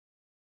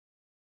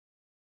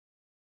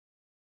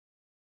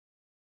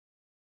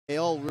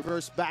They'll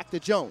reverse back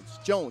to Jones.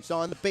 Jones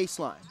on the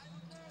baseline.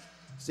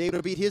 He's able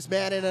to beat his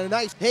man in a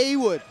nice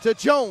Haywood to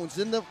Jones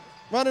in the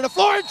running the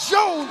floor. And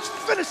Jones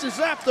finishes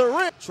after the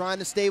rim. Trying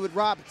to stay with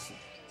Robinson.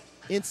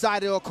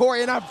 Inside to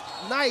Okori and a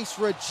nice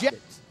reject.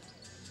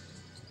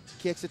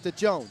 Kicks it to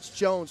Jones.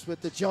 Jones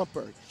with the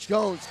jumper.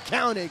 Jones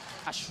counting.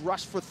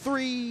 Rush for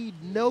three.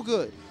 No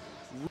good.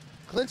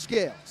 Clint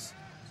Scales.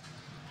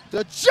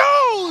 To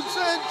Jones,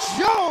 and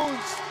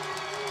Jones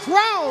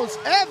crowns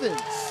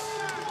Evans.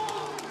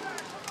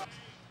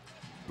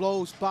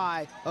 Blows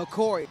by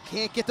Okori.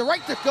 Can't get the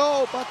right to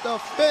go, but the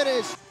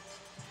finish.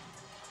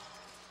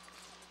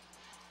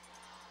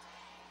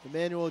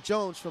 Emmanuel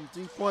Jones from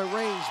three-point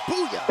range.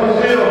 Booyah!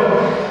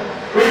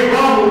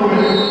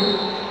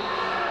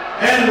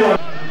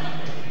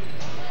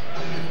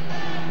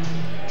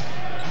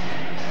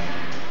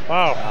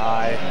 Wow.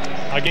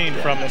 Again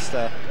from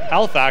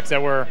Halifax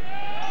that were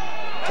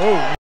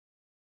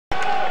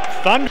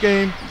Thunder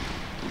game.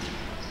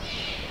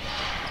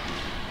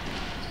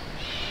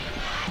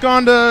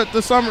 Gone to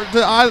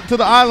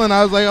the island.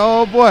 I was like,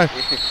 oh boy.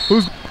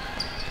 Who's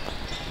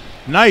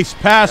nice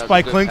pass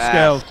by Clint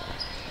Scales.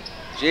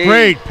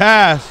 Great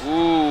pass.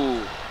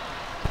 Ooh.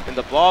 And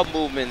the ball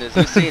movement, as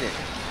you've seen it.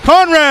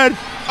 Conrad.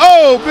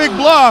 Oh, big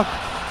block.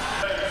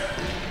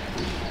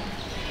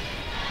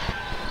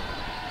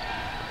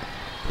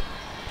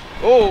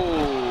 Oh.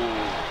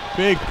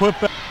 Big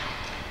putback.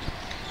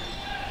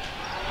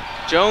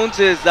 Jones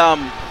is,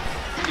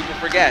 people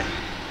forget.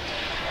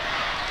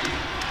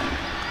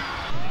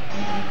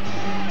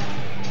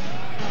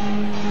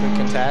 Good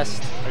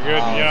contest.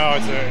 Good, you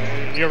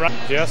know, you're right.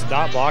 Just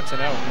not boxing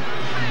out.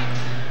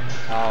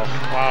 Oh.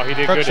 Wow, he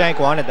did good. Crookshank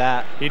wanted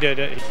that. He did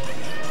it.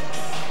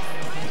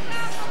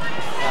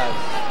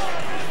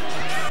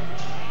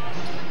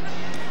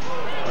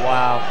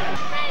 Wow.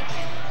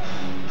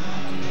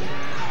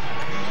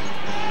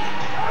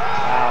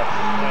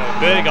 Wow.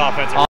 Big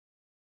offensive.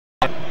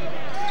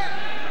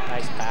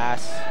 Nice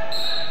pass.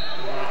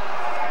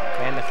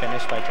 And the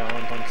finish by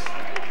Jones.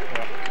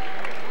 Yeah.